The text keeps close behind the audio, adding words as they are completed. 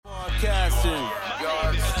passing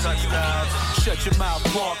yards, touchdowns. Shut your mouth,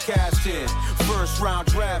 broadcasting. First round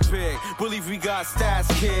draft pick. Believe we got stats,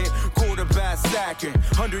 kid. Quarterback sacking,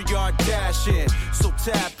 100-yard dashing. So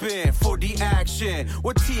tap in for the action.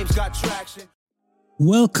 What teams got traction?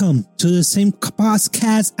 Welcome to the same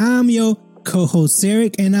podcast. I'm your co-host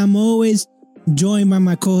Eric, and I'm always joined by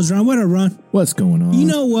my co-host Ron. What up, Ron? What's going on? You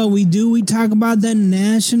know what we do? We talk about the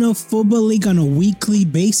National Football League on a weekly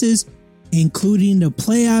basis, including the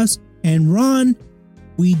playoffs. And Ron,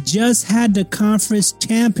 we just had the conference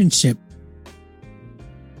championship.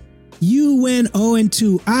 You went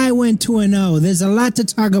 0-2. I went 2-0. There's a lot to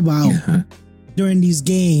talk about during these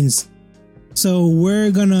games. So we're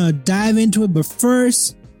going to dive into it. But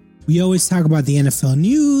first, we always talk about the NFL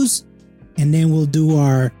news. And then we'll do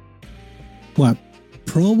our,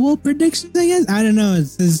 Pro Bowl predictions, I guess? I don't know.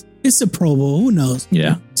 It's a Pro Bowl. Who knows?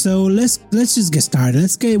 Yeah. So let's just get started.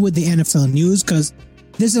 Let's get with the NFL news because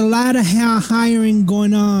there's a lot of hiring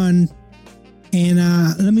going on. And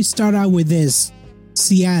let me start out with this.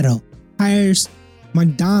 Seattle hires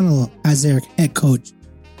McDonald as their head coach.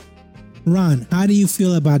 Ron, how do you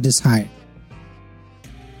feel about this hire?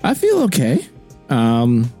 I feel okay.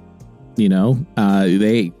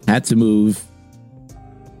 They had to move,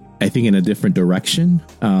 I think, in a different direction.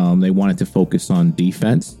 They wanted to focus on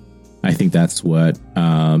defense. I think that's what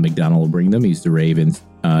McDonald will bring them. He's the Ravens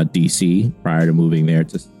DC prior to moving there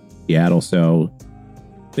to Seattle. So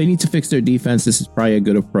they need to fix their defense. This is probably a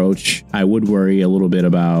good approach. I would worry a little bit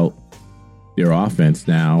about their offense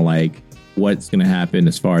now, like what's going to happen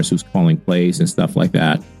as far as who's calling plays and stuff like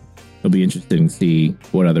that. It'll be interesting to see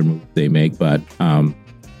what other moves they make, but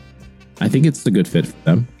I think it's a good fit for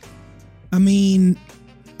them. I mean,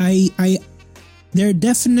 they're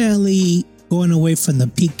definitely going away from the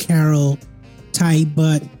Pete Carroll type,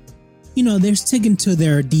 but they're sticking to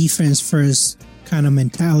their defense first kind of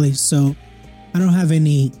mentality. So I don't have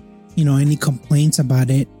any complaints about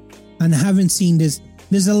it. And I haven't seen this.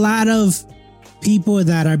 There's a lot of people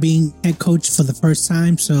that are being head coached for the first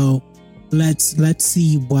time. So let's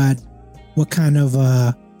see what kind of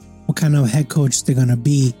head coach they're gonna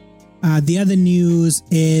be. The other news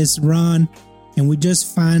is, Ron, and we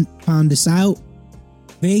just found this out.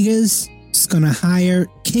 Vegas is gonna hire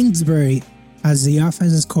Kingsbury as the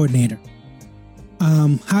offensive coordinator.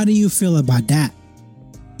 How do you feel about that?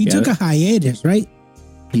 He took a hiatus, right?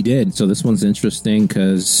 He did. So this one's interesting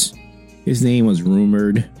because his name was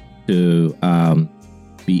rumored to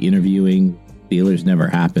be interviewing. Steelers never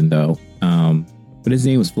happened though. But his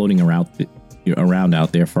name was floating around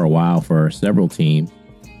out there for a while for several teams.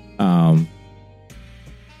 I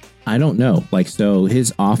don't know. So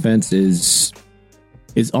his offense is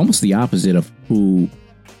almost the opposite of who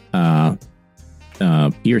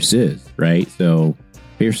Pierce is, right? So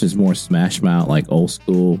Pierce is more smash mouth, like old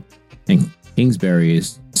school, and Kingsbury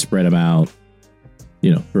is spread them out,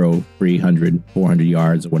 throw 300, 400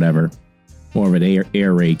 yards or whatever. More of an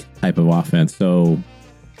air raid type of offense. So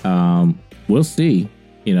we'll see.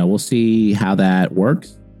 We'll see how that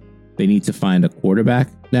works. They need to find a quarterback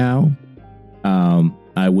now.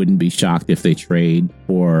 I wouldn't be shocked if they trade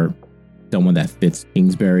for someone that fits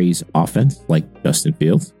Kingsbury's offense, like Justin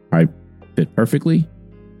Fields. Probably fit perfectly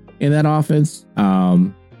in that offense.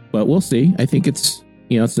 But we'll see. I think it's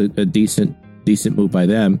a decent move by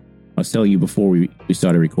them. I was telling you before we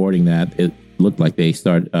started recording that it looked like they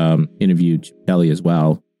interviewed Chip Kelly as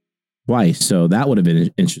well twice. So that would have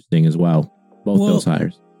been interesting as well. Both those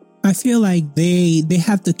hires. I feel like they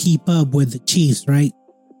have to keep up with the Chiefs, right?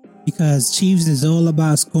 Because Chiefs is all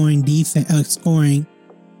about scoring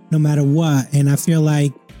no matter what. And I feel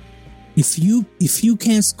like if you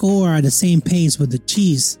can't score at the same pace with the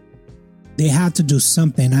Chiefs, they have to do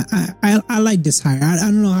something. I like this hire. I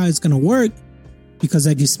don't know how it's going to work because,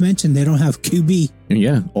 like you mentioned, they don't have QB.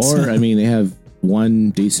 Yeah. Or, they have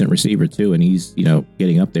one decent receiver too, and he's,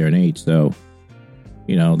 getting up there in age. So,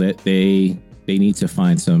 that they need to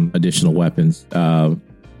find some additional weapons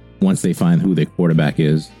once they find who their quarterback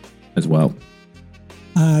is as well.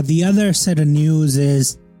 The other set of news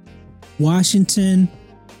is Washington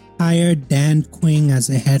hired Dan Quinn as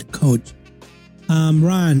a head coach.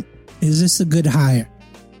 Ron, is this a good hire?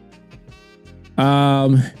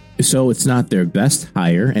 So it's not their best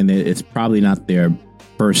hire, and it's probably not their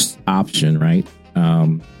first option, right?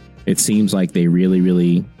 It seems like they really,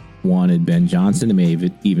 really wanted Ben Johnson. They may have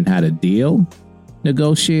even had a deal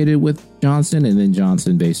negotiated with Johnson, and then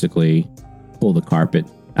Johnson basically pulled the carpet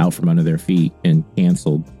out from under their feet and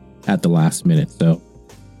canceled at the last minute. So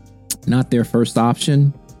not their first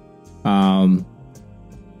option. Dan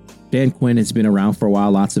Quinn has been around for a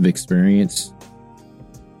while, lots of experience.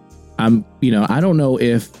 I don't know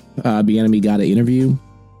if Bieniemy got an interview.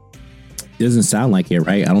 It doesn't sound like it,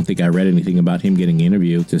 right? I don't think I read anything about him getting an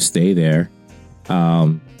interview to stay there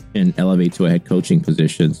and elevate to a head coaching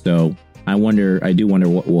position. So I do wonder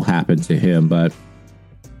what will happen to him, but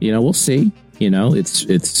we'll see.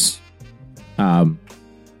 It's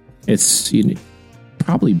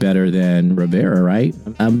probably better than Rivera, right?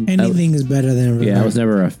 Anything is better than Rivera. Yeah, I was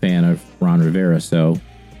never a fan of Ron Rivera,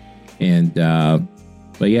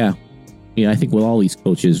 but yeah, I think with all these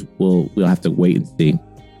coaches, we'll have to wait and see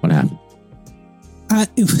what happens. I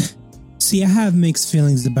have mixed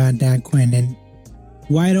feelings about Dan Quinn, and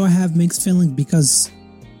why do I have mixed feelings? Because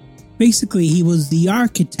basically, he was the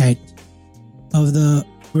architect of the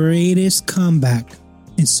greatest comeback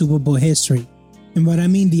in Super Bowl history. And what I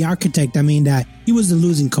mean, the architect, I mean that he was the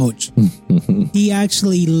losing coach. He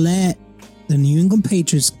actually let the New England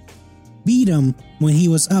Patriots beat him when he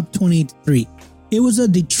was up 28-3. It was a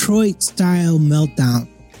Detroit-style meltdown.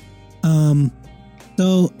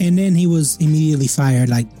 And then he was immediately fired,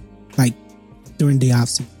 like during the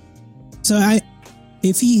offseason. So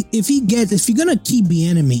if you're gonna keep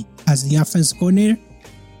Bieniemy as the offensive coordinator,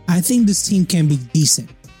 I think this team can be decent.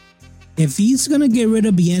 If he's gonna get rid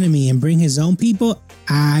of Bieniemy and bring his own people,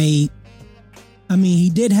 I mean, he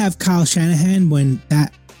did have Kyle Shanahan when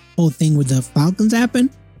that whole thing with the Falcons happened,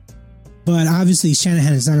 but obviously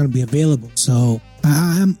Shanahan is not gonna be available. So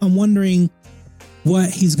I'm wondering what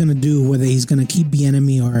he's gonna do, whether he's gonna keep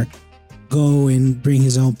Bieniemy or go and bring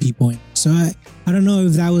his own people in. So I don't know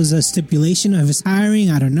if that was a stipulation of his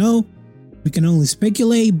hiring. I don't know. We can only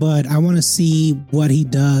speculate, but I want to see what he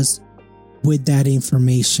does with that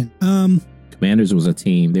information. Commanders was a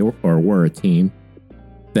team. They were a team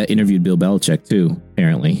that interviewed Bill Belichick too,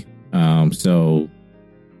 apparently. So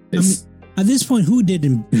at this point, who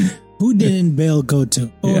didn't Bill go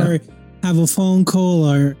to, or have a phone call,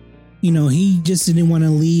 or he just didn't want to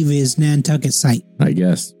leave his Nantucket site, I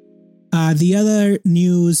guess. The other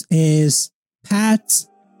news is Pats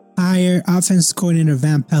hire offensive coordinator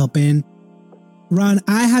Van Pelt. And Ron,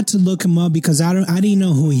 I had to look him up because I didn't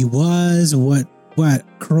know who he was, what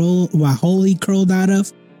hole he crawled out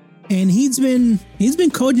of, and he's been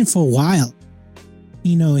coaching for a while.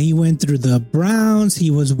 He went through the Browns.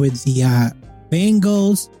 He was with the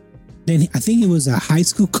Bengals. Then I think he was a high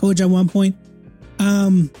school coach at one point.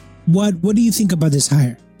 What do you think about this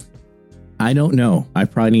hire? I don't know. I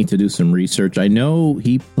probably need to do some research. I know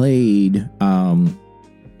he played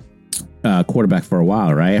quarterback for a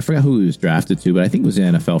while, right? I forgot who he was drafted to, but I think it was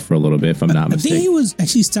in the NFL for a little bit, if I'm not mistaken. I think he was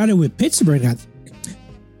actually started with Pittsburgh, I think.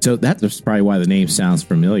 So that's probably why the name sounds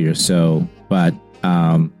familiar. So, but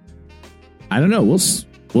I don't know. We'll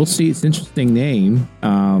see. It's an interesting name.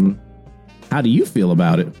 How do you feel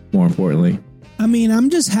about it, more importantly? I mean, I'm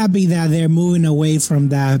just happy that they're moving away from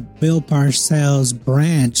that Bill Parcells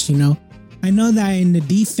branch, I know that in the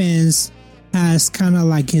defense has kind of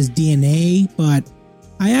like his DNA, but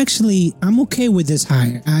I'm okay with this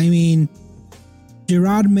hire. I mean,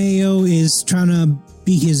 Gerard Mayo is trying to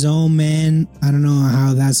be his own man. I don't know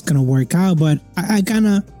how that's going to work out, but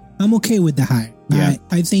I'm okay with the hire. Yeah.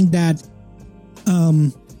 I think that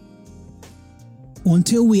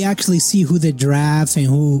until we actually see who they draft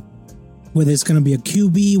and whether it's going to be a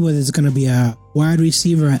QB, whether it's going to be a wide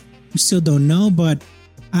receiver, we still don't know, but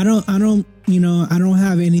I don't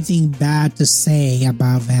have anything bad to say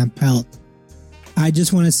about Van Pelt. I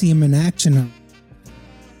just want to see him in action.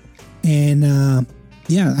 And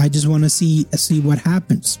I just want to see what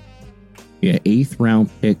happens. Yeah, 8th round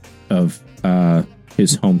pick of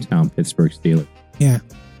his hometown Pittsburgh Steelers. Yeah.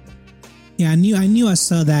 Yeah, I knew I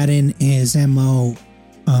saw that in his MO,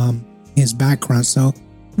 his background. So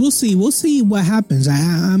we'll see what happens.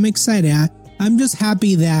 I'm excited. I'm just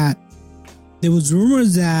happy that there was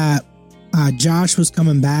rumors that Josh was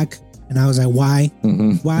coming back, and I was like, why?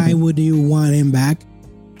 Mm-hmm. Why would you want him back?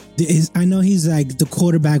 I know he's like the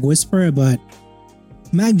quarterback whisperer, but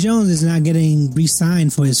Mac Jones is not getting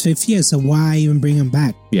re-signed for his 5th year, so why even bring him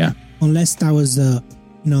back? Yeah, unless that was in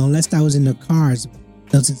the cards,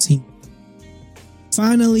 doesn't seem.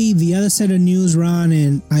 Finally, the other set of news, Ron,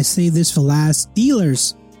 and I say this for last: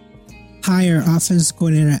 Steelers hire offensive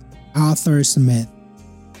coordinator Arthur Smith.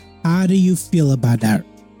 How do you feel about that?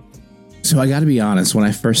 So I got to be honest, when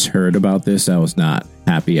I first heard about this, I was not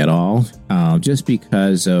happy at all, just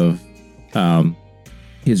because of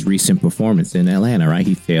his recent performance in Atlanta, right?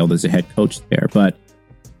 He failed as a head coach there. But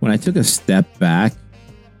when I took a step back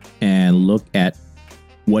and looked at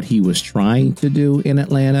what he was trying to do in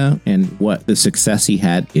Atlanta and what the success he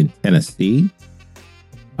had in Tennessee,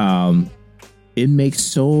 it makes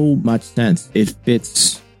so much sense. It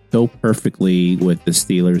fits so perfectly with the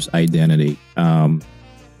Steelers' identity.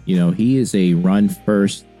 He is a run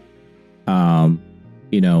first,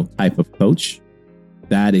 type of coach.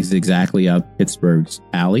 That is exactly up Pittsburgh's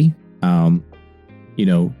alley.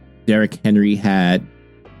 Derrick Henry had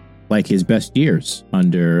like his best years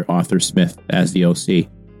under Arthur Smith as the OC.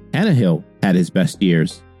 Tannehill had his best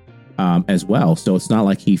years as well. So it's not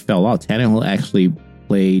like he fell out. Tannehill actually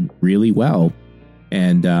played really well.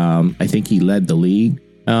 And I think he led the league,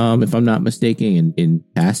 if I'm not mistaken, in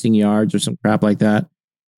passing yards or some crap like that.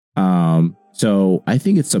 So I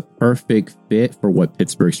think it's a perfect fit for what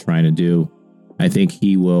Pittsburgh's trying to do. I think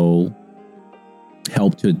he will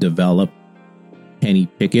help to develop Kenny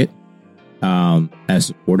Pickett as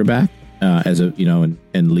a quarterback,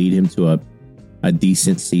 and lead him to a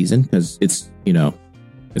decent season, because it's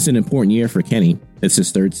an important year for Kenny. It's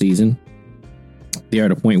his third season. They're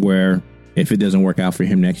at a point where if it doesn't work out for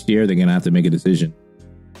him next year, they're going to have to make a decision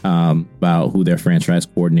about who their franchise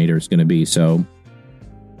coordinator is going to be. So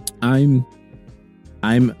I'm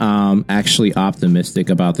actually optimistic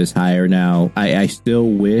about this hire now. I still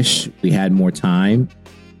wish we had more time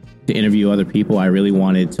to interview other people. I really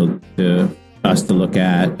wanted us to look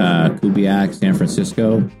at Kubiak, San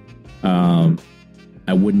Francisco.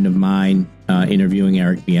 I wouldn't have mind interviewing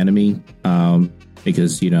Eric Bieniemy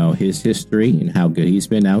because his history and how good he's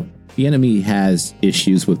been. Now Bieniemy has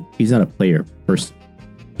issues with, he's not a player person.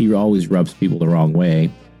 He always rubs people the wrong way,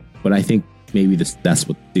 but I think maybe that's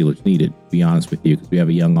what the Steelers needed, to be honest with you, because we have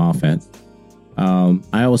a young offense.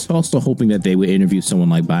 I was also hoping that they would interview someone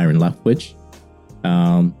like Byron Leftwich,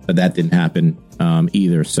 but that didn't happen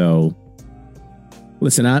either. So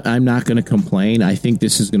listen, I'm not going to complain. I think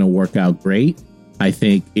this is going to work out great. I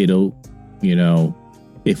think it'll,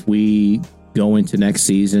 if we go into next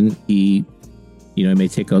season, it may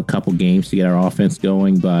take a couple games to get our offense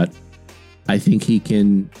going, but I think he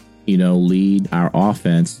can, lead our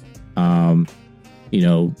offense,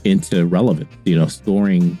 into relevance,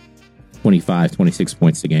 scoring 25, 26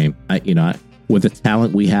 points a game. With the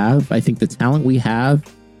talent we have, I think we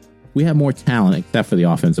have more talent, except for the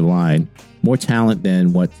offensive line, more talent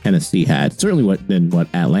than what Tennessee had. Certainly than what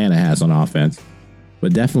Atlanta has on offense,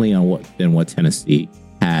 but definitely than what Tennessee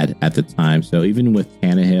had at the time. So even with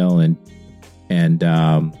Tannehill and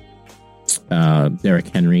Derrick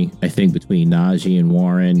Henry, I think between Najee and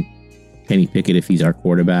Warren, Kenny Pickett, if he's our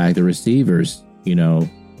quarterback, the receivers,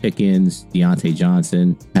 Pickens, Deontay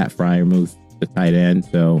Johnson, Pat Freiermuth, the tight end.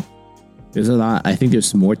 So there's a lot. I think there's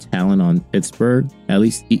some more talent on Pittsburgh, at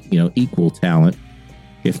least, equal talent,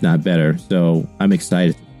 if not better. So I'm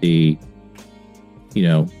excited to see,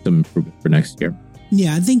 some improvement for next year.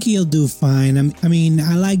 Yeah, I think he'll do fine. I mean,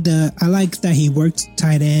 I like that he works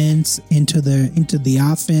tight ends into the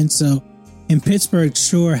offense. So, and Pittsburgh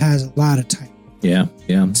sure has a lot of tight. Yeah.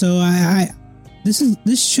 So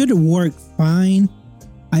this should work fine.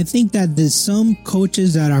 I think that there's some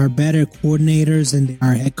coaches that are better coordinators than they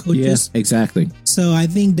are head coaches. Yeah, exactly. So I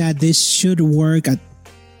think that this should work.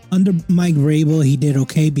 Under Mike Vrabel, he did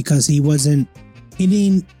okay because he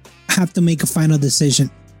didn't have to make a final decision.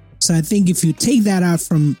 So I think if you take that out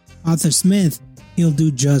from Arthur Smith, he'll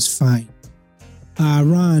do just fine.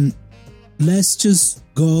 Ron, let's just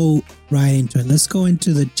go right into it. Let's go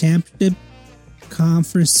into the championship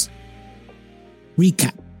conference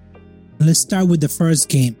recap. Let's start with the first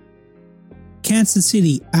game. Kansas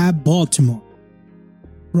City at Baltimore.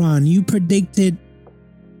 Ron, you predicted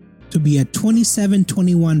to be a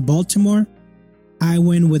 27-21 Baltimore. I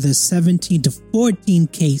went with a 17-14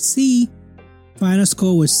 KC. Final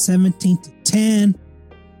score was 17-10.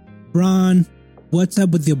 Ron, what's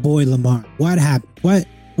up with your boy Lamar? What happened?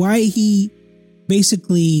 Why he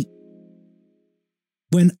basically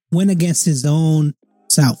went against his own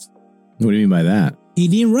self? What do you mean by that? He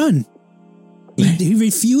didn't run. He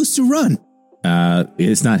refused to run.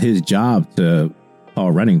 It's not his job to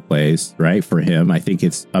call running plays, right? For him, I think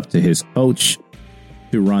it's up to his coach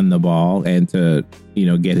to run the ball and to,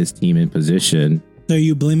 get his team in position. So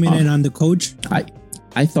you blaming it on the coach?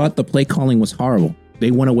 I thought the play calling was horrible. They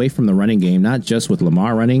went away from the running game, not just with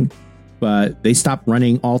Lamar running, but they stopped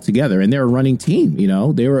running altogether. And they're a running team,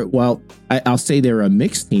 They were, I'll say they're a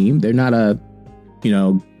mixed team. They're not a,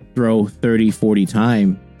 throw 30, 40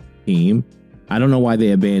 time team. I don't know why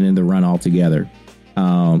they abandoned the run altogether.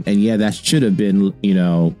 And yeah, that should have been,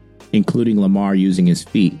 including Lamar using his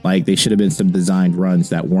feet. Like they should have been some designed runs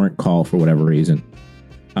that weren't called for whatever reason.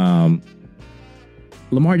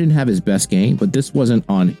 Lamar didn't have his best game, but this wasn't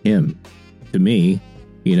on him. To me,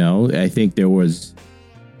 I think there was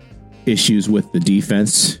issues with the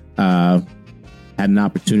defense. Had an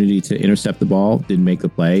opportunity to intercept the ball, didn't make the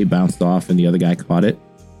play, bounced off, and the other guy caught it.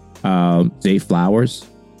 Zay Flowers,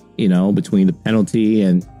 between the penalty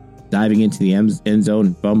and diving into the end zone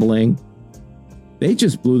and fumbling. They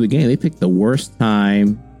just blew the game. They picked the worst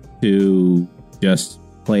time to just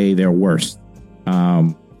play their worst.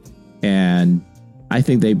 And I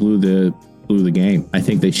think they blew the game. I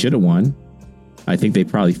think they should have won. I think they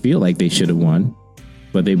probably feel like they should have won,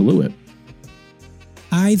 but they blew it.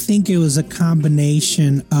 I think it was a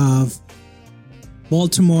combination of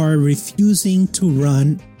Baltimore refusing to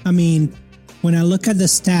run. I mean, when I look at the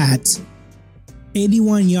stats,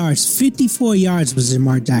 81 yards, 54 yards was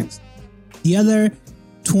Lamar Jackson. The other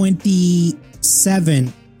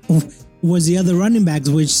 27 was the other running backs,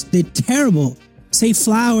 which did terrible. Say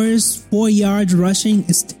Flowers, 4 yards rushing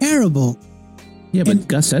is terrible. Yeah, but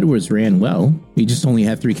Gus Edwards ran well. He just only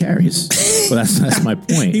had 3 carries. Well, that's my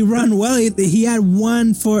point. He ran well. He had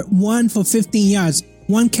one for 15 yards.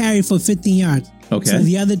 1 carry for 15 yards. Okay. So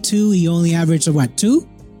the other 2, he only averaged what, 2?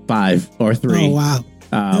 5 or 3. Oh wow.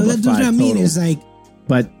 That's what I mean. It's like,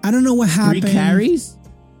 but I don't know what happened. 3 carries?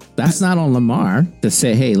 That's not on Lamar to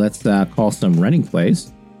say, hey, let's call some running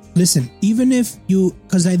plays. Listen, even if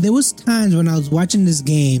because there was times when I was watching this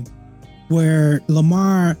game where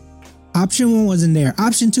Lamar, option 1 wasn't there,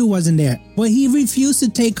 option 2 wasn't there, but he refused to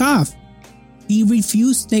take off.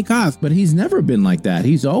 But he's never been like that.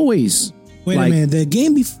 He's always. Wait a minute. The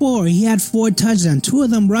game before, he had 4 touchdowns, 2 of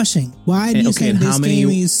them rushing. Why do you say this game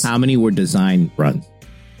is? How many were designed runs?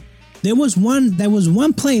 There was one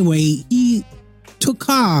play where he took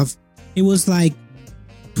off. It was like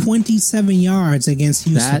 27 yards against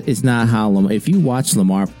Houston. That is not how Lamar. If you watch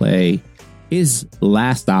Lamar play, his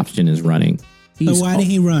last option is running. So why did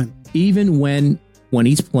he run? Even when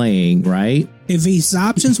he's playing, right? If his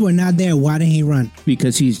options were not there, why didn't he run?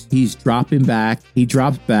 Because he's dropping back. He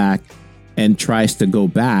drops back and tries to go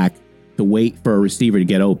back to wait for a receiver to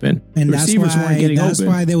get open. And the receivers weren't getting open. That's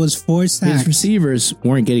why there was 4 sacks. His receivers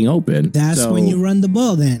weren't getting open. That's when you run the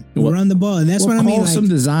ball then. Run the ball. And that's what I mean. Call some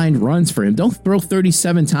designed runs for him. Don't throw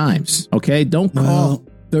 37 times, okay? Don't call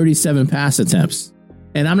 37 pass attempts.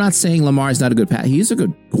 And I'm not saying Lamar's not a good pass. He's a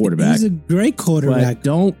good quarterback. He's a great quarterback. But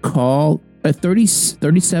don't call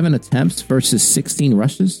 37 attempts versus 16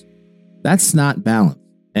 rushes. That's not balanced.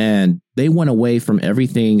 And they went away from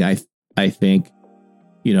everything I think,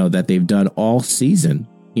 that they've done all season,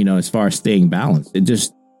 as far as staying balanced.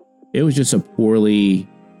 It was just a poorly,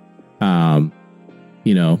 called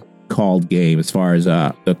game as far as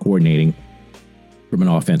the coordinating from an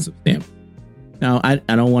offensive standpoint. Now, I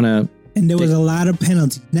don't want to. And there was a lot of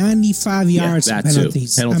penalties, 95 yards of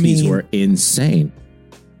penalties. Penalties were insane.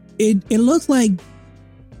 It looked like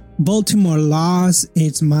Baltimore lost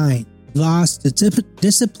its mind, lost the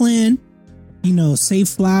discipline. Say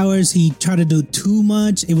Flowers, he tried to do too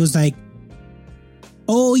much. It was like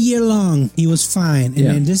all year long, he was fine. And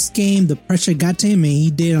in this game, the pressure got to him and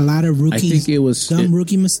he did a lot of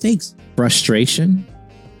rookie mistakes. Frustration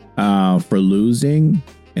For losing.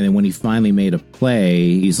 And then when he finally made a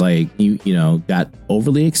play, he's like, got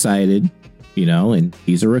overly excited, and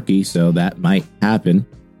he's a rookie, so that might happen.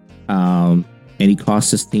 And he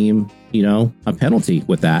cost his team, a penalty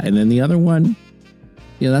with that. And then the other one,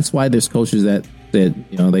 that's why there's coaches that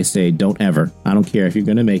they say, don't ever. I don't care if you're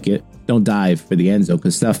going to make it. Don't dive for the end zone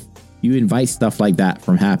because you invite stuff like that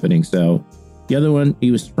from happening. So the other one,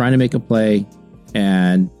 he was trying to make a play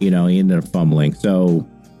and, he ended up fumbling. So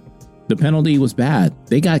the penalty was bad.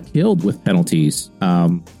 They got killed with penalties,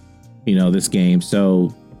 this game.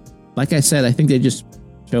 So like I said, I think they just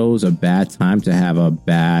chose a bad time to have a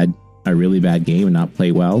really bad game and not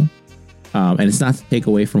play well. And it's not to take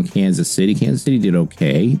away from Kansas City. Kansas City did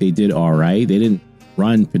okay. They did all right. They didn't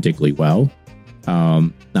run particularly well.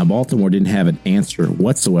 Now, Baltimore didn't have an answer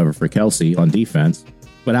whatsoever for Kelsey on defense.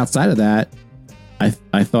 But outside of that,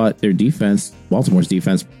 I thought their defense, Baltimore's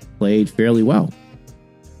defense, played fairly well.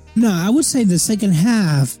 No, I would say the second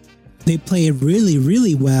half, they played really,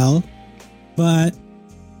 really well. But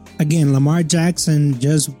again, Lamar Jackson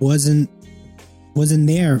just wasn't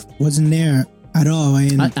there at all.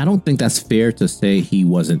 And I don't think that's fair to say he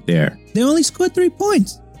wasn't there. They only scored 3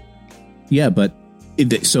 points. Yeah, but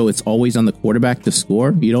so it's always on the quarterback to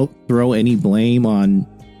score? You don't throw any blame on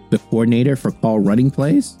the coordinator for call running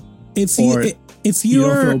plays? If you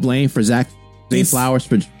don't throw blame for Zay Flowers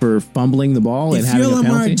for fumbling the ball and having a penalty?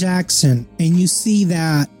 If you're Lamar Jackson and you see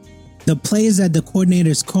that the plays that the coordinator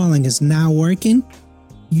is calling is not working,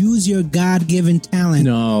 use your God-given talent.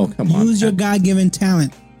 No, come on. Use your God-given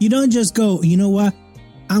talent. You don't just go, you know what?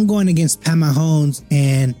 I'm going against Pat Mahomes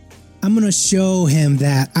and I'm going to show him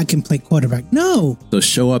that I can play quarterback. No. So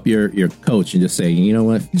show up your coach and just say, you know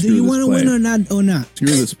what? Do you want to win or not? Screw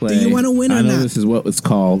this play. Do you want to win or not? I know this is what it's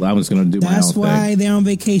called. I was going to do my own thing. That's why they're on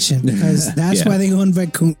vacation, because that's why they go in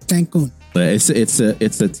Cancun. But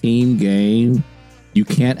it's a team game. You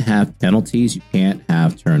can't have penalties. You can't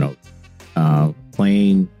have turnovers.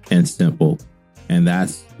 Plain and simple. And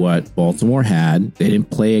that's what Baltimore had. They didn't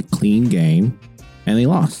play a clean game, and they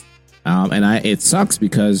lost. It sucks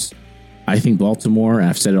because I think Baltimore,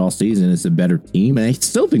 I've said it all season, is a better team, and I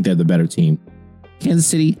still think they're the better team. Kansas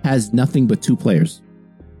City has nothing but two players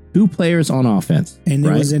on offense, and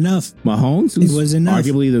it was enough. Mahomes, who's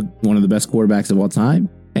arguably one of the best quarterbacks of all time,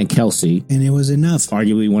 and Kelsey, and it was enough.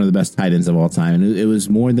 Arguably one of the best tight ends of all time, and it was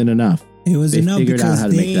more than enough. It was enough. They figured out how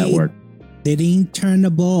to make that work. They didn't turn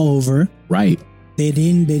the ball over. Right. They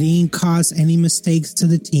didn't cause any mistakes to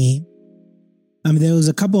the team. I mean, there was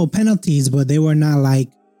a couple of penalties, but they were not like,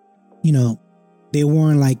 they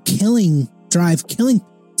weren't like drive killing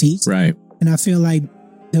penalties. Right. And I feel like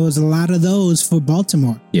there was a lot of those for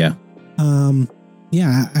Baltimore. Yeah. I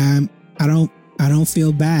don't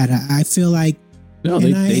feel bad. I feel like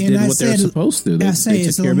they did what they're supposed to.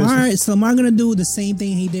 Is Lamar going to do the same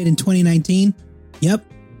thing he did in 2019? Yep,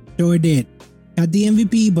 sure did. Got the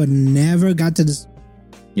MVP, but never got to this.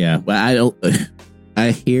 Yeah, but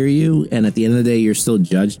I hear you, and at the end of the day, you're still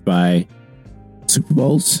judged by Super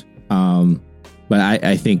Bowls. But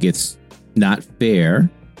I think it's not fair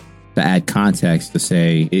to add context to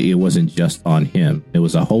say it wasn't just on him. It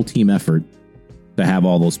was a whole team effort to have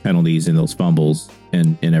all those penalties and those fumbles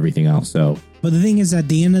and everything else. So, but the thing is, at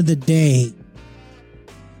the end of the day,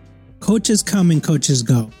 coaches come and coaches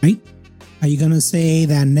go, right? Are you going to say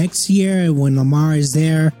that next year when Lamar is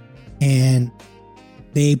there and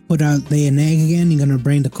they lay an egg again, you're going to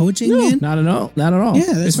bring the coaching again? Not at all. Not at all.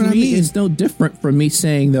 Yeah, that's what I mean. It's no different from me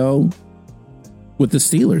saying, though, with the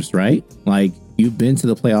Steelers, right? Like, you've been to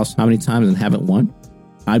the playoffs how many times and haven't won?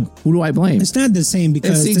 Who do I blame? It's not the same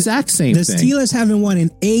because it's the exact same thing. The Steelers haven't won in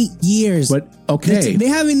 8 years. But, okay. They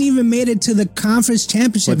haven't even made it to the conference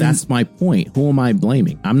championship. But that's my point. Who am I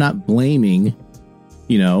blaming? I'm not blaming,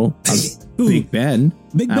 Big Ben.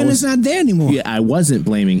 Big Ben is not there anymore. Yeah, I wasn't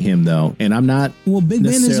blaming him, though. And I'm not. Well, Big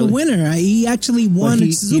Ben is a winner. He actually won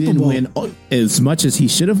a Super Bowl. He didn't win as much as he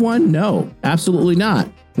should have won? No, absolutely not.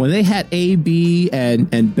 When they had AB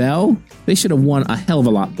and Bell, they should have won a hell of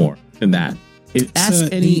a lot more than that.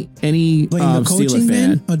 Ask any Steeler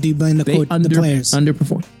fan. Or do you blame the players?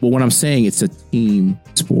 Underperform. Well, what I'm saying, it's a team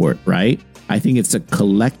sport, right? I think it's a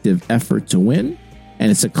collective effort to win. And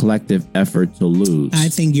it's a collective effort to lose. I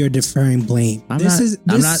think you're deferring blame. I'm not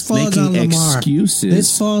making excuses.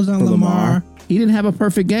 This falls on Lamar. He didn't have a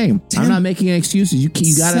perfect game. I'm not making excuses. You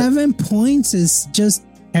got 7 points is just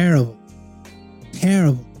terrible.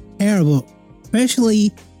 Terrible.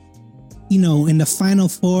 Especially, in the Final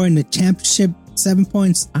Four in the championship, 7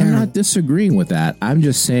 points. Terrible. I'm not disagreeing with that. I'm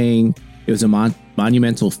just saying it was a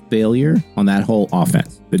monumental failure on that whole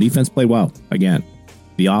offense. The defense played well again.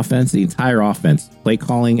 The offense, the entire offense, play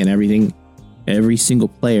calling and everything, every single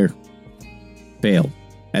player failed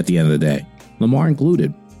at the end of the day. Lamar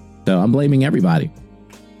included. So I'm blaming everybody.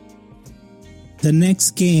 The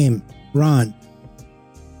next game, Ron.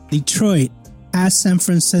 Detroit at San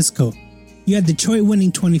Francisco. You had Detroit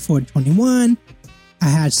winning 24-21. I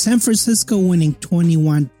had San Francisco winning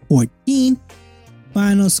 21-14.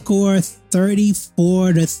 Final score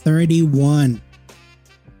 34-31.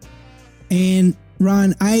 And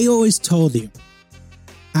Ron, I always told you,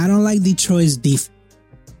 I don't like Detroit's defense.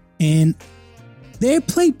 And they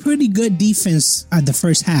played pretty good defense at the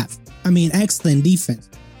first half. I mean, excellent defense.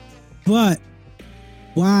 But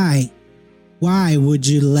why would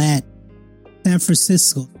you let San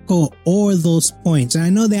Francisco score all those points? And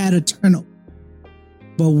I know they had a turnover.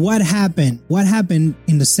 But what happened? What happened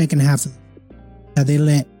in the second half that they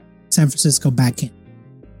let San Francisco back in?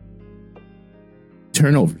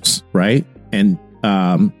 Turnovers, right? And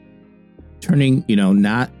turning,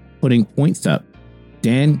 not putting points up.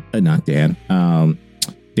 Dan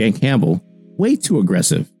Campbell, way too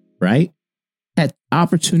aggressive, right? Had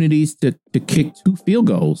opportunities to kick 2 field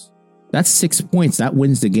goals. That's 6 points. That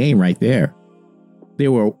wins the game right there. They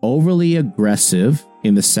were overly aggressive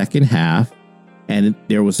in the second half, and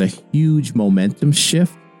there was a huge momentum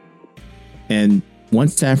shift. And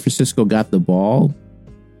once San Francisco got the ball,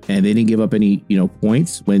 and they didn't give up any,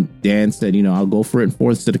 points, when Dan said, I'll go for it in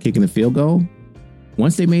fourth instead of kicking the field goal.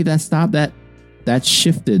 Once they made that stop, that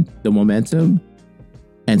shifted the momentum,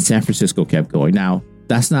 and San Francisco kept going. Now,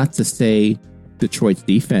 that's not to say Detroit's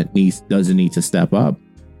defense doesn't need to step up.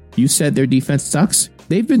 You said their defense sucks.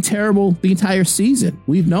 they've been terrible the entire season.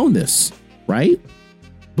 We've known this, right?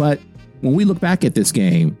 But when we look back at this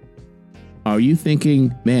game, are you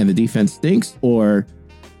thinking, man, the defense stinks? Or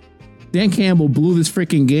Dan Campbell blew this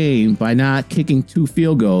freaking game by not kicking 2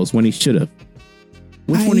 field goals when he should have?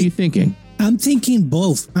 Which one are you thinking? I'm thinking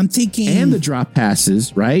both. I'm thinking... And the drop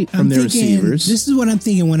passes, right? From their receivers. This is what I'm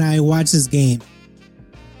thinking when I watch this game.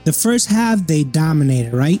 The first half, they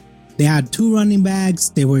dominated, right? They had 2 running backs.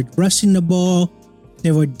 They were rushing the ball.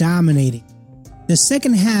 They were dominating. The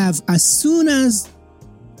second half, as soon as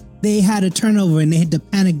they had a turnover and they hit the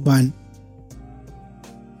panic button,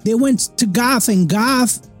 they went to Goff, and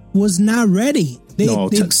Goff was not ready.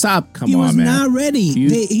 Stop. Come on, man. He was not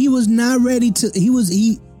ready. He was not ready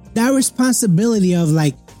to... That responsibility of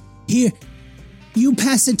like, here, you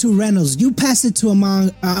pass it to Reynolds, you pass it to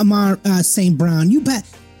Amar St. Brown.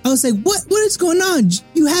 I was like, what is going on?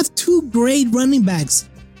 You have 2 great running backs,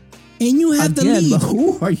 and you have the lead. But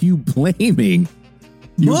who are you blaming?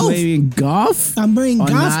 You're blaming Goff? I'm blaming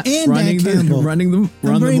Goff and Dan Campbell. Run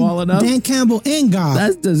the ball enough? Dan Campbell and Goff.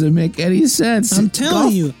 That doesn't make any sense. I'm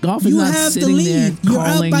telling you. Goff is not sitting there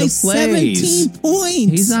calling the plays. You're up by 17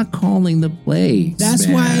 points. He's not calling the plays. That's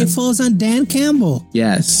why it falls on Dan Campbell.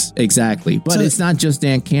 Yes, exactly. But it's not just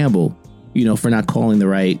Dan Campbell, for not calling the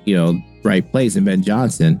right plays. And Ben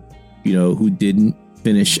Johnson, who didn't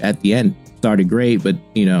finish at the end. Started great, but,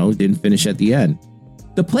 didn't finish at the end.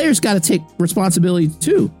 The players got to take responsibility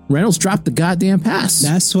too. Reynolds dropped the goddamn pass.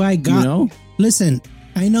 That's why Goff. Listen,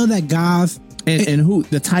 I know that Goff and who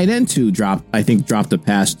the tight end too dropped the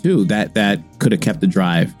pass too. That could have kept the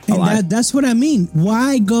drive alive. That's what I mean.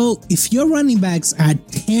 Why go if your running backs are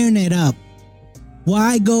tearing it up?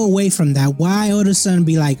 Why go away from that? Why all of a sudden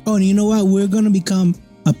be like, oh, you know what? We're going to become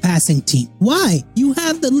a passing team. Why? You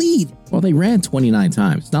have the lead. Well, they ran 29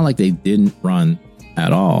 times. It's not like they didn't run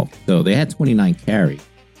at all. So they had 29 carry.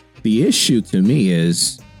 The issue to me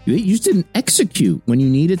is you just didn't execute when you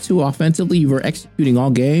needed to offensively. You were executing all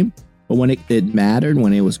game, but when it mattered,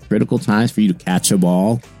 when it was critical times for you to catch a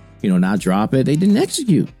ball, not drop it, they didn't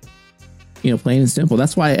execute. Plain and simple.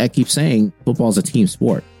 That's why I keep saying football is a team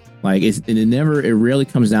sport. Like it really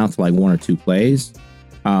comes down to like 1 or 2 plays.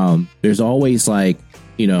 There's always like,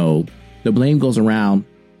 the blame goes around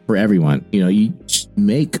for everyone. You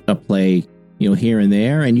make a play, here and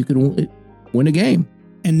there, and you can win a game.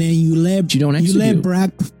 And then you let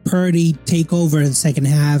Brock Purdy take over in the second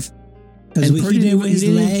half because he did it with his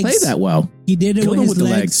legs. Didn't play that well. He did it with his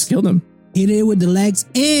legs. Killed him. He did it with the legs,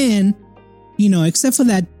 and except for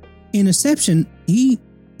that interception, he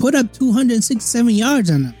put up 267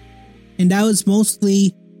 yards on them, and that was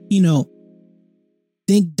mostly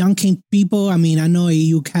dunking people. I mean, I know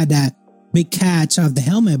Ayuk had that big catch off the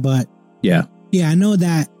helmet, but yeah, I know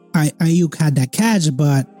that Ayuk had that catch,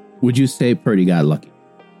 but would you say Purdy got lucky?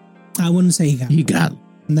 I wouldn't say he got.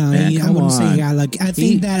 No, I wouldn't say he got lucky. I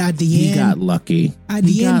think that at the end he got lucky. At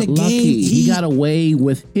the end of the game, he got away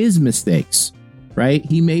with his mistakes. Right?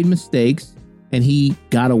 He made mistakes, and he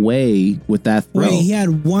got away with that throw. Wait, he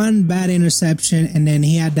had one bad interception, and then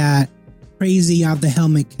he had that crazy off the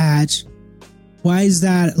helmet catch. Why is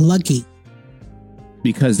that lucky?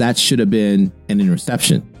 Because that should have been an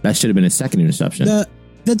interception. That should have been a second interception.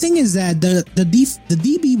 The thing is that the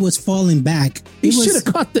DB was falling back. He should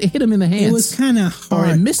have hit him in the hands. It was kind of hard.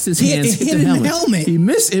 Or it missed his hands. It hit the helmet. It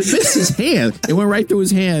missed his hand. It went right through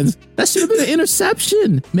his hands. That should have been an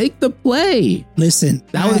interception. Make the play. Listen,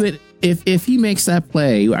 that would have been. If he makes that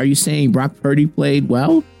play, are you saying Brock Purdy played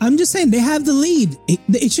well? I'm just saying they have the lead.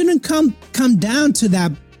 It shouldn't come down to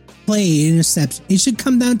that play interception. It should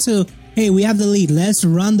come down to, hey, we have the lead. Let's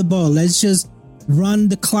run the ball. Let's just run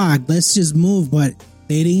the clock. Let's just move. But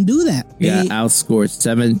they didn't do that. They outscored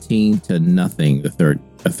 17-0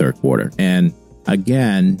 the third quarter. And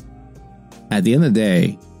again, at the end of the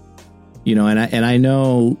day, and I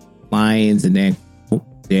know Lions and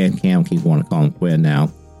Dan Campbell keep wanting to call him Quinn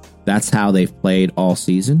now. That's how they've played all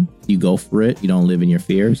season. You go for it. You don't live in your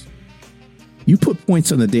fears. You put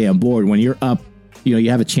points on the damn board when you're up.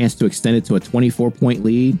 You have a chance to extend it to a 24-point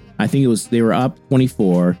lead. I think they were up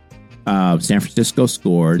 24. San Francisco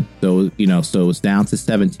scored, so it was down to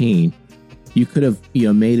 17. You could have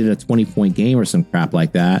made it a 20-point game or some crap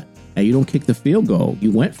like that, and you don't kick the field goal.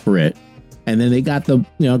 You went for it, and then they got the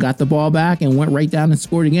ball back and went right down and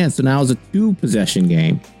scored again. So now it's a 2-possession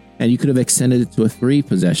game, and you could have extended it to a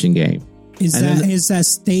 3-possession game. Is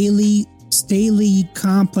that Staley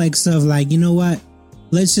complex of like, you know what?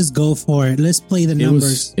 Let's just go for it. Let's play the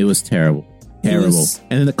numbers. It was terrible. Terrible.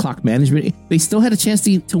 And then the clock management, they still had a chance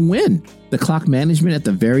to win. The clock management at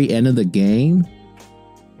the very end of the game,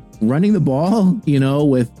 running the ball,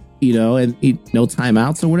 with and no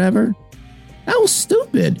timeouts or whatever. That was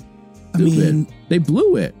stupid. I mean, they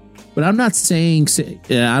blew it. But I'm not saying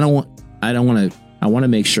I want to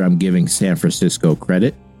make sure I'm giving San Francisco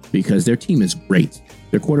credit because their team is great.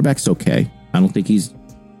 Their quarterback's okay. I don't think he's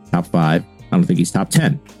top 5. I don't think he's top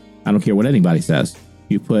 10. I don't care what anybody says.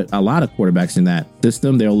 You put a lot of quarterbacks in that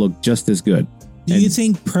system, they'll look just as good. Do you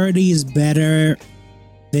think Purdy is better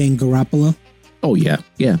than Garoppolo? Oh, yeah.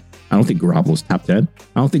 Yeah. I don't think Garoppolo's top 10.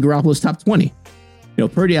 I don't think Garoppolo's top 20.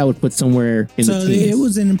 Purdy I would put somewhere in the teens. So it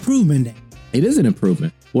was an improvement then. It is an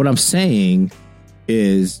improvement. What I'm saying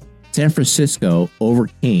is San Francisco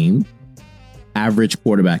overcame average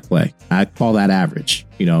quarterback play. I call that average.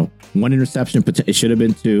 1 interception, it should have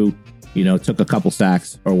been 2, took a couple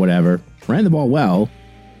sacks or whatever, ran the ball well.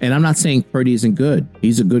 And I'm not saying Purdy isn't good.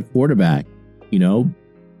 He's a good quarterback,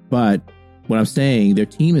 but what I'm saying, their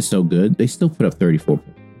team is so good, they still put up 34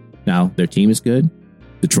 points. Now, their team is good.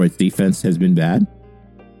 Detroit's defense has been bad.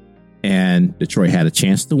 And Detroit had a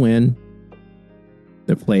chance to win.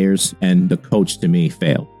 The players and the coach, to me,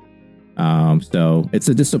 failed. So it's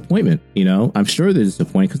a disappointment. I'm sure they're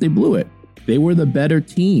disappointed because they blew it. They were the better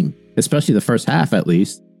team, especially the first half, at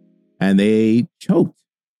least. And they choked.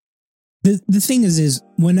 The thing is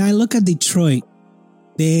when I look at Detroit,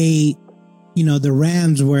 the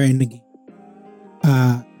Rams were in the game.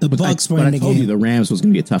 The Bucks were in the game. I told you the Rams was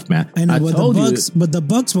going to be a tough match. I know, but the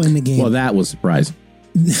Bucks were in the game. Well, that was surprising.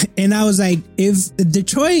 And I was like, if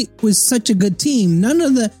Detroit was such a good team, none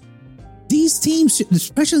of these teams,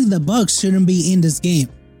 especially the Bucks, shouldn't be in this game.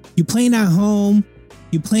 You playing at home,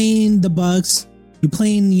 you playing the Bucks, you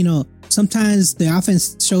playing, sometimes the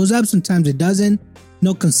offense shows up, sometimes it doesn't.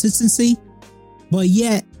 No consistency, but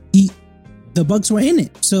yet the Bucks were in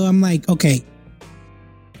it. So I'm like, okay,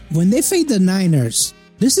 when they faced the Niners,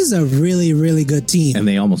 this is a really, really good team, and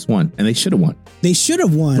they almost won, and they should have won. They should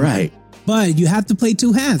have won, right? But you have to play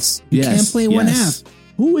 2 halves. You can't play 1 half.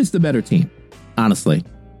 Who is the better team? Honestly,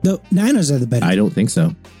 the Niners are the better team. I don't think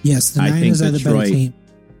so. Yes, the Niners are the better team.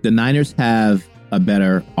 The Niners have a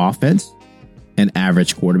better offense and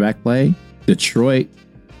average quarterback play. Detroit,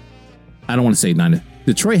 I don't want to say Niners.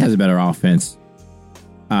 Detroit has a better offense.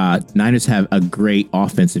 Niners have a great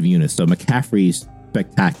offensive unit. So McCaffrey's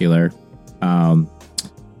spectacular.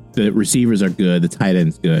 The receivers are good. The tight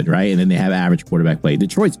end's good, right? And then they have average quarterback play.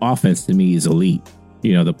 Detroit's offense, to me, is elite.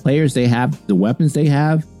 The players they have, the weapons they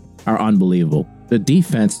have are unbelievable. The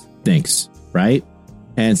defense stinks, right?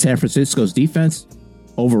 And San Francisco's defense,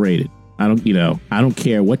 overrated. I don't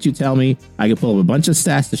care what you tell me. I can pull up a bunch of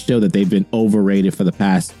stats to show that they've been overrated for the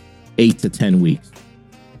past 8 to 10 weeks.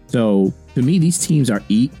 So to me, these teams are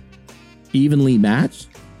evenly matched.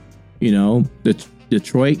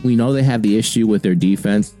 Detroit, we know they have the issue with their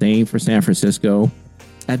defense. Same for San Francisco.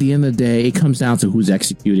 At the end of the day, it comes down to who's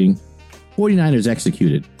executing. 49ers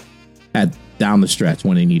executed down the stretch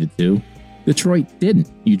when they needed to. Detroit didn't.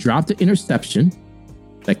 You dropped an interception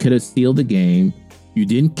that could have sealed the game. You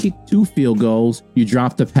didn't kick 2 field goals. You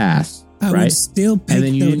dropped a pass. I would still pick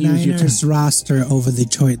the Niners roster over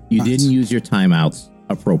Detroit. You didn't use your timeouts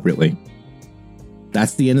appropriately.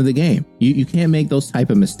 That's the end of the game. You can't make those type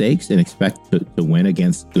of mistakes and expect to win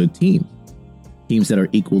against good teams. Teams that are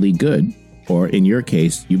equally good, or in your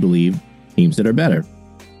case, you believe teams that are better.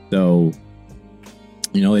 So,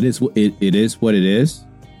 it is what it is.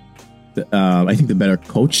 I think the better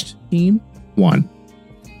coached team won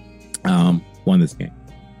this game.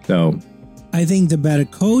 So I think the better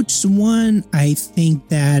coach won. I think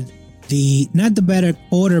that not the better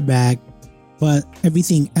quarterback, but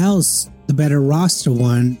everything else, the better roster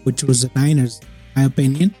won, which was the Niners, in my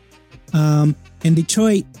opinion. And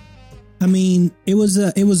Detroit, it was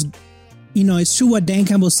it's true what Dan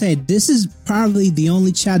Campbell said. This is probably the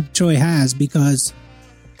only shot Detroit has because,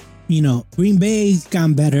 Green Bay's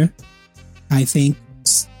gotten better. I think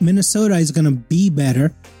Minnesota is going to be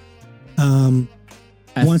better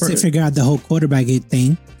once they figure out the whole quarterback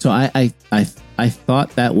thing. So I thought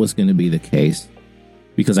that was going to be the case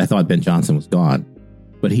because I thought Ben Johnson was gone.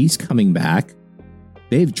 But he's coming back.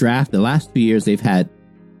 They've drafted, the last 2 years, they've had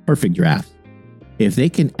perfect drafts. If they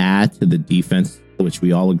can add to the defense, which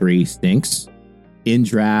we all agree stinks, in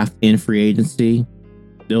draft, in free agency,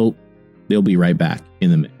 they'll be right back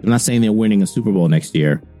in the mix. I'm not saying they're winning a Super Bowl next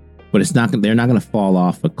year, but they're not going to fall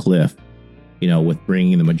off a cliff, with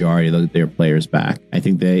bringing the majority of their players back. I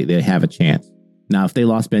think they have a chance. Now, if they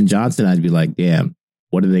lost Ben Johnson, I'd be like, damn,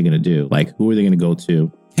 what are they going to do? Like, who are they going to go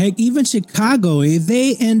to? Heck, even Chicago, if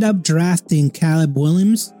they end up drafting Caleb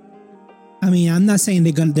Williams, I'm not saying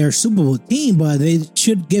they're a Super Bowl team, but they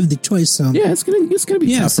should give Detroit some. Yeah, it's gonna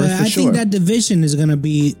be tougher. So I think that division is gonna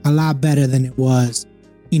be a lot better than it was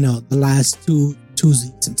the last two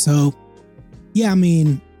seasons. So, yeah, I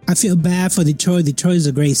mean, I feel bad for Detroit. Detroit is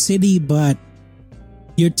a great city, but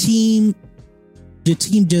your team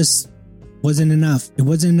just wasn't enough. It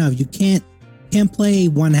wasn't enough. You can't play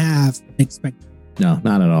one half and expect. No,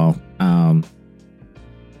 not at all.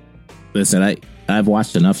 Listen, I've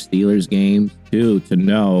watched enough Steelers games too to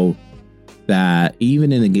know that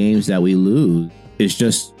even in the games that we lose, it's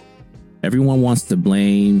just everyone wants to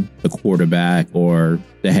blame the quarterback or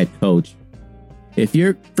the head coach. If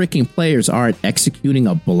your freaking players aren't executing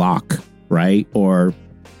a block, right, or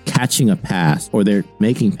catching a pass, or they're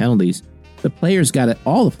making penalties, all the players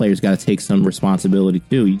got to take some responsibility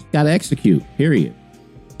too. You got to execute, period.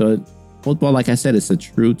 So football, like I said, it's a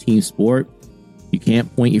true team sport. You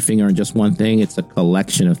can't point your finger on just one thing. It's a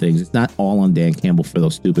collection of things. It's not all on Dan Campbell for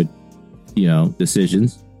those stupid,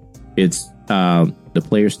 decisions. It's the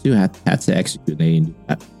players too had to execute. They didn't do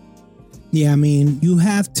that. Yeah, I mean, you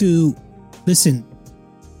have to listen.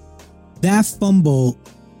 That fumble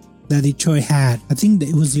that Detroit had, I think that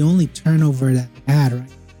it was the only turnover that they had, right?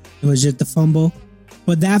 It was just the fumble.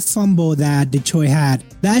 But that fumble that Detroit had,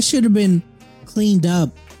 that should have been cleaned up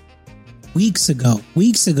weeks ago.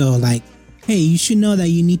 Like, hey, you should know that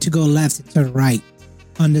you need to go left to the right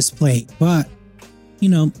on this play. But,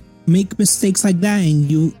 make mistakes like that and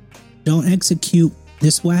you don't execute.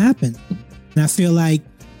 This is what happens. And I feel like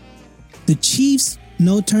the Chiefs,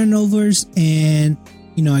 no turnovers, and,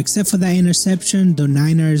 except for that interception, the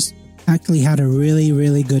Niners actually had a really,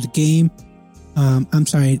 really good game. I'm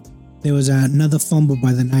sorry, there was another fumble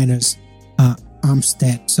by the Niners,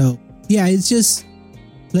 Armstead. So, yeah, it's just,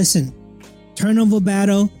 listen, turnover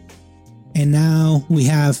battle. And now we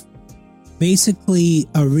have basically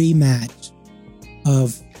a rematch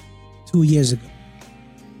of 2 years ago,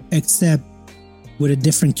 except with a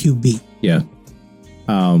different QB. Yeah.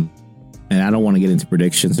 And I don't want to get into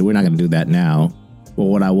predictions, so we're not going to do that now. But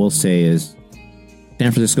what I will say is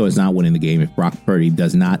San Francisco is not winning the game if Brock Purdy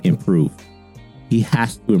does not improve. He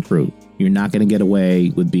has to improve. You're not going to get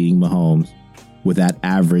away with beating Mahomes with that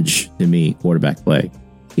average, to me, quarterback play.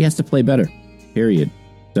 He has to play better, period.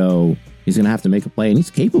 So he's going to have to make a play, and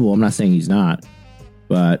he's capable. I'm not saying he's not,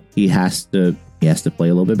 but he has to play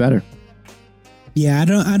a little bit better. Yeah,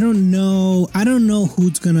 I don't know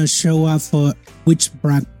who's going to show up for which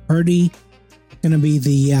Brock Purdy. Going to be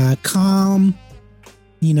the calm,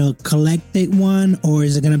 collected one, or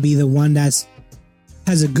is it going to be the one that's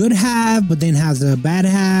has a good half but then has a bad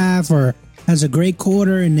half, or has a great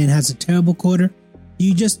quarter and then has a terrible quarter?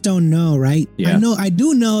 You just don't know, right? Yeah. I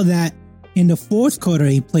do know that in the fourth quarter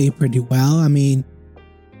he played pretty well. I mean,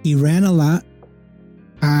 he ran a lot.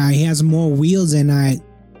 He has more wheels than I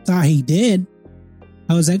thought he did.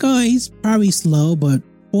 I was like, oh, he's probably slow, but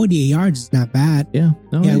 48 yards is not bad. Yeah.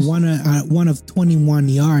 No, yeah, one of 21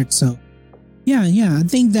 yards. So, yeah. I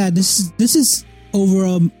think that this is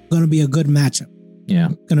overall going to be a good matchup. Yeah.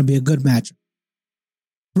 Going to be a good matchup.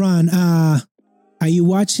 Ron, are you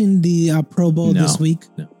watching the Pro Bowl this week?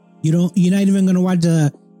 No. You're not even going to watch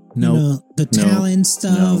the talent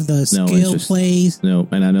stuff, the skill plays? No,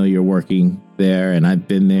 and I know you're working there, and I've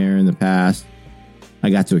been there in the past. I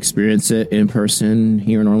got to experience it in person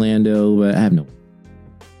here in Orlando, but I have no.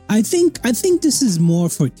 I think this is more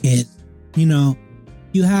for kids. You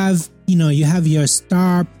have your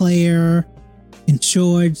star player in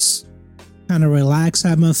shorts, kind of relaxed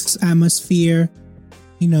atmosphere,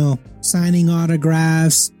 signing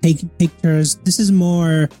autographs, taking pictures. This is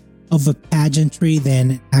more of a pageantry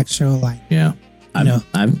than actual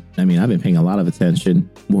I've been paying a lot of attention,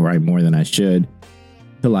 more than I should,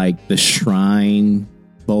 to like the Shrine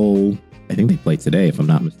Bowl. I think they play today, if I'm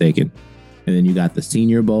not mistaken. And then you got the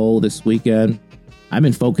Senior Bowl this weekend. I've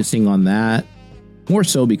been focusing on that more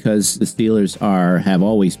so because the Steelers have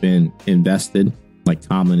always been invested. Like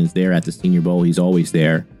Tomlin is there at the Senior Bowl. He's always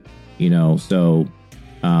there, so,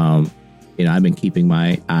 I've been keeping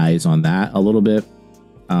my eyes on that a little bit.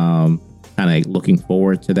 Kind of looking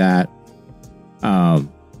forward to that.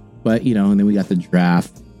 But, and then we got the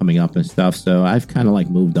draft coming up and stuff. So I've kind of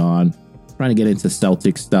moved on, trying to get into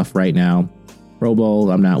Celtics stuff right now. Pro Bowl,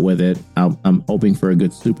 I'm not with it. I'm hoping for a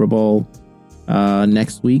good Super Bowl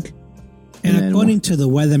next week. And according to the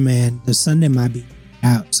weatherman, the Sunday might be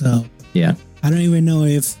out. So yeah, I don't even know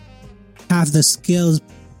if half the skills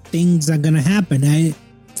things are going to happen.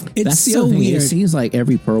 It's so weird. It seems like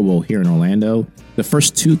every Pro Bowl here in Orlando, the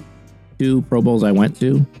first two Pro Bowls I went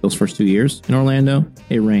to, those first 2 years in Orlando,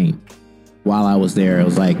 it rained. While I was there, it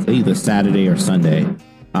was either Saturday or Sunday.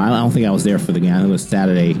 I don't think I was there for the game. It was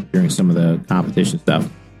Saturday during some of the competition stuff,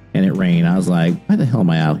 and it rained. I was like, why the hell am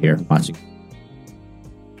I out here watching?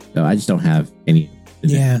 So I just don't have any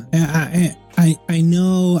Yeah, I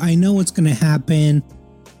know what's going to happen.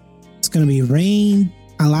 It's going to be rain,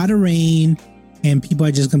 a lot of rain, and people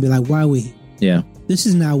are just going to be like, why are we here? Yeah. This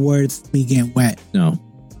is not worth me getting wet. No.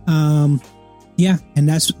 Yeah, and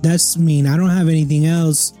that's mean. I don't have anything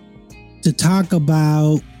else to talk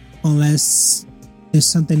about unless there's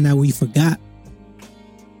something that we forgot.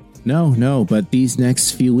 No, but these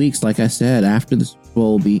next few weeks, like I said, after the Super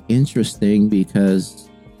Bowl will be interesting because,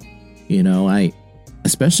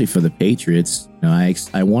 especially for the Patriots,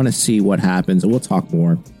 I want to see what happens, and we'll talk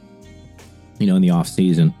more, in the off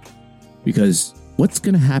season, because what's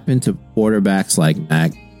going to happen to quarterbacks like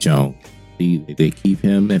Mac Jones? They keep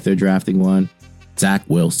him if they're drafting one. Zach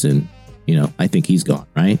Wilson, I think he's gone,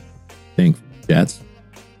 right? I think Jets.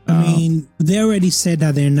 I mean, they already said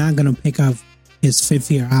that they're not going to pick up his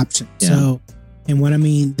 5th-year option. Yeah. So, and what I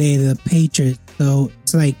mean, they're the Patriots. So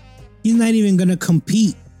it's like he's not even going to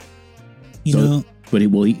compete. You know. But he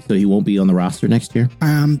won't be on the roster next year.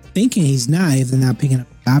 I'm thinking he's not if they're not picking up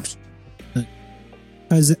the option.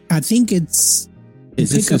 Because I think is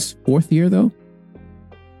this his 4th year though?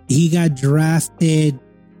 He got drafted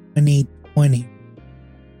in 2020.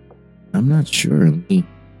 I'm not sure.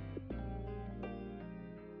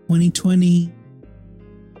 2020.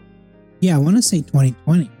 Yeah, I want to say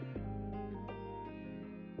 2020.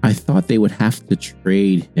 I thought they would have to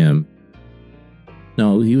trade him.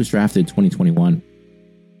 No, he was drafted 2021.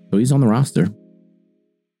 So he's on the roster.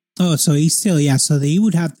 Oh, so he's still, so he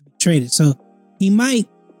would have to be traded. So he might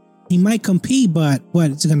compete, but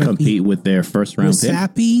what it's going to compete with their first round pick?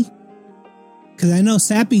 Sappy? Because I know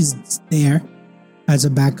Sappy's there as a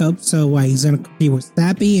backup. So he's going to compete with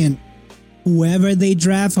Sappy and whoever they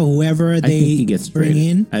draft or whoever they bring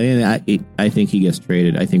in. I think he gets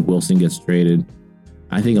traded. I think Wilson gets traded.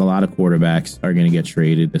 I think a lot of quarterbacks are going to get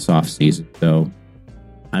traded this offseason. So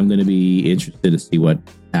I'm going to be interested to see what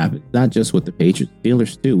happens. Not just with the Patriots,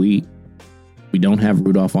 Steelers too. We don't have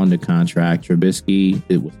Rudolph on the contract. Trubisky,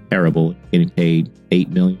 it was terrible, getting paid $8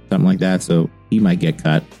 million, something like that. So he might get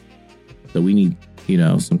cut. So we need,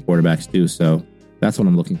 some quarterbacks too. So that's what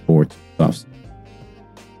I'm looking forward to this offseason.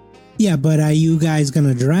 Yeah, but are you guys going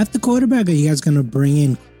to draft the quarterback or are you guys going to bring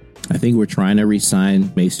in? I think we're trying to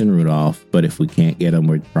re-sign Mason Rudolph, but if we can't get him,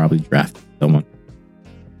 we're probably drafting someone.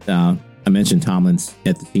 I mentioned Tomlin's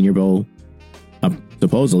at the Senior Bowl.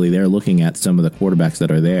 Supposedly, they're looking at some of the quarterbacks that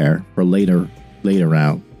are there for later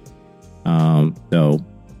round. So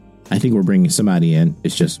I think we're bringing somebody in.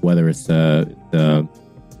 It's just whether it's a tenured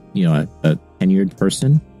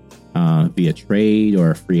person via trade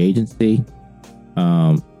or a free agency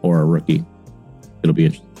or a rookie. It'll be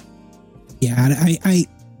interesting. Yeah, I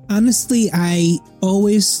honestly, I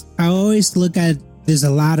always look at there's a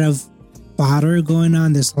lot of fodder going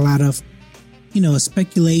on. There's a lot of,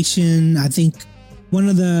 speculation. I think one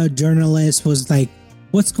of the journalists was like,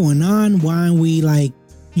 what's going on? Why aren't we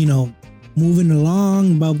moving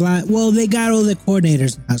along, blah, blah. Well, they got all the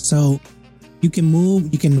coordinators now. So you can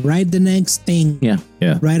move, you can write the next thing. Yeah.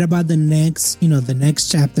 Write about the next, the next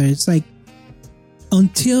chapter. It's like,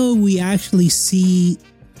 until we actually see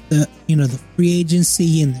the free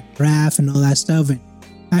agency and the draft and all that stuff and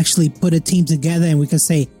actually put a team together and we can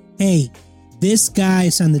say, hey, this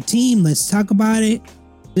guy's on the team. Let's talk about it.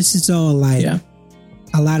 This is all like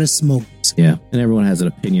a lot of smoke. Yeah. And everyone has an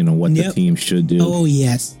opinion on what the team should do. Oh,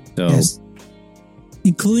 yes. So, yes.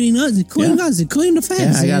 Including us, including the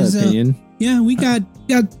fans. Yeah, I got an opinion. Yeah, we got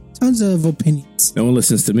tons of opinions. No one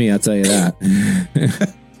listens to me, I'll tell you that.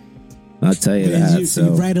 I'll tell you that.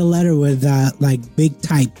 You write a letter with big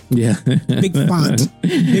type. Yeah. Big font.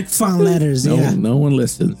 Big font letters. No one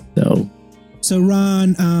listens. So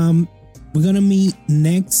Ron, we're going to meet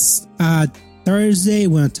next Thursday.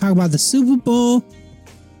 We're going to talk about the Super Bowl.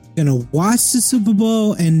 We're going to watch the Super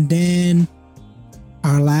Bowl and then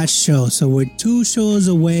our last show. So we're 2 shows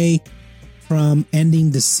away from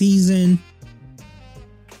ending the season.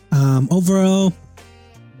 Overall,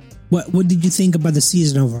 what did you think about the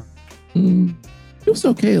season overall? It was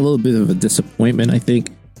okay. A little bit of a disappointment, I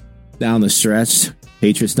think, down the stretch.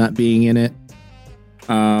 Patriots not being in it.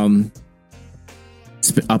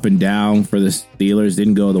 It's been up and down for the Steelers.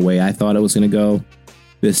 Didn't go the way I thought it was going to go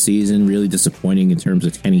this season. Really disappointing in terms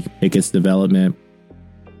of Kenny Pickett's development.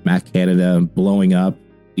 Matt Canada blowing up.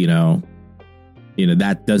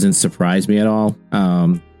 That doesn't surprise me at all.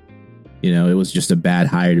 It was just a bad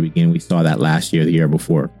hire to begin. We saw that last year, the year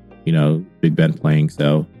before. Big Ben playing.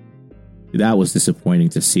 So that was disappointing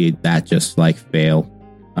to see that just fail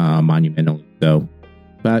monumentally. So,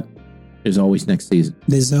 but there's always next season.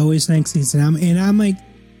 There's always next season. I'm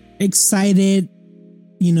excited.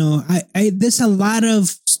 There's a lot of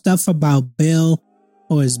stuff about Bill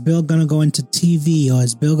or is Bill going to go into TV, or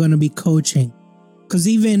is Bill going to be coaching? Because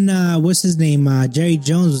even, what's his name? Jerry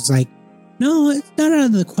Jones was like, no, it's not out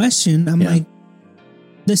of the question. I'm like,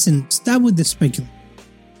 listen, stop with the speculation.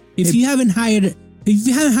 If you haven't hired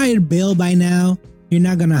Bill by now, you're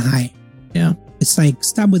not going to hire. Yeah. It's like,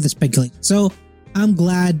 stop with the speculation. So I'm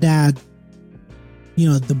glad that,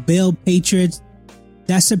 the Bill Patriots,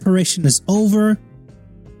 that separation is over.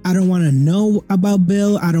 I don't want to know about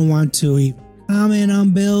Bill. I don't want to even comment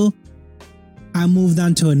on Bill. I moved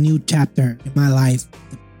on to a new chapter in my life.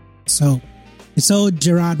 So it's all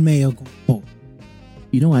Gerard Mayo going forward.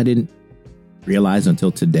 I didn't realize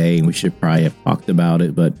until today, and we should probably have talked about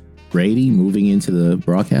it, but Brady moving into the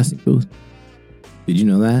broadcasting booth. Did you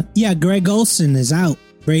know that? Yeah, Greg Olson is out.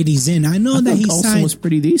 Brady's in. I know that Olson was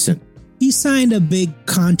pretty decent. He signed a big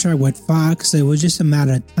contract with Fox. It was just a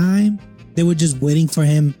matter of time. They were just waiting for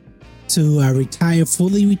him to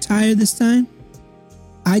fully retire this time.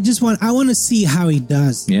 I want to see how he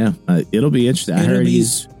does. Yeah, it'll be interesting. I heard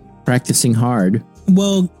he's practicing hard.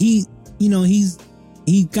 Well, he got his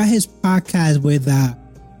podcast with the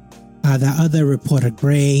other reporter,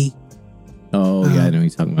 Gray. Oh, yeah, I know what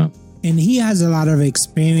you're talking about. And he has a lot of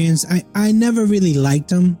experience. I never really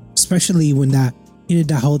liked him, especially when he did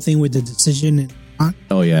the whole thing with the decision.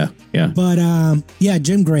 Oh, yeah. But,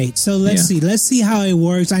 Jim Gray. So let's see. Let's see how it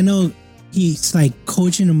works. I know he's like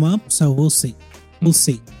coaching him up, so we'll see. We'll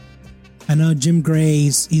see. I know Jim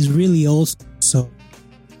Gray's, he's really old school, so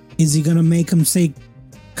is he going to make him say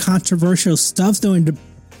controversial stuff during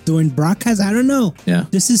broadcast? I don't know. Yeah.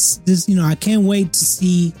 This, I can't wait to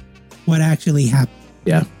see what actually happened.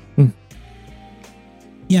 Yeah.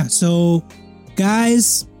 Yeah, so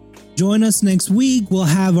guys, join us next week. We'll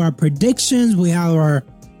have our predictions. We have our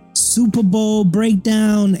Super Bowl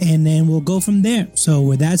breakdown, and then we'll go from there. So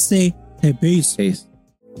with that said, hey, peace.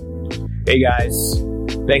 Hey guys,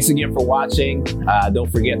 thanks again for watching. Don't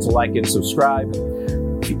forget to like and subscribe.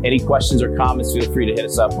 Any questions or comments, feel free to hit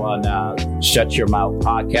us up on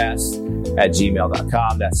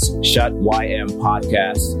shutyourmouthpodcast@gmail.com. That's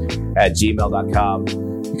shutympodcast@gmail.com.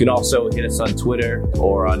 You can also hit us on Twitter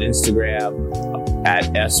or on Instagram at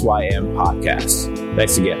SYM Podcast.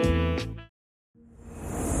 Thanks again.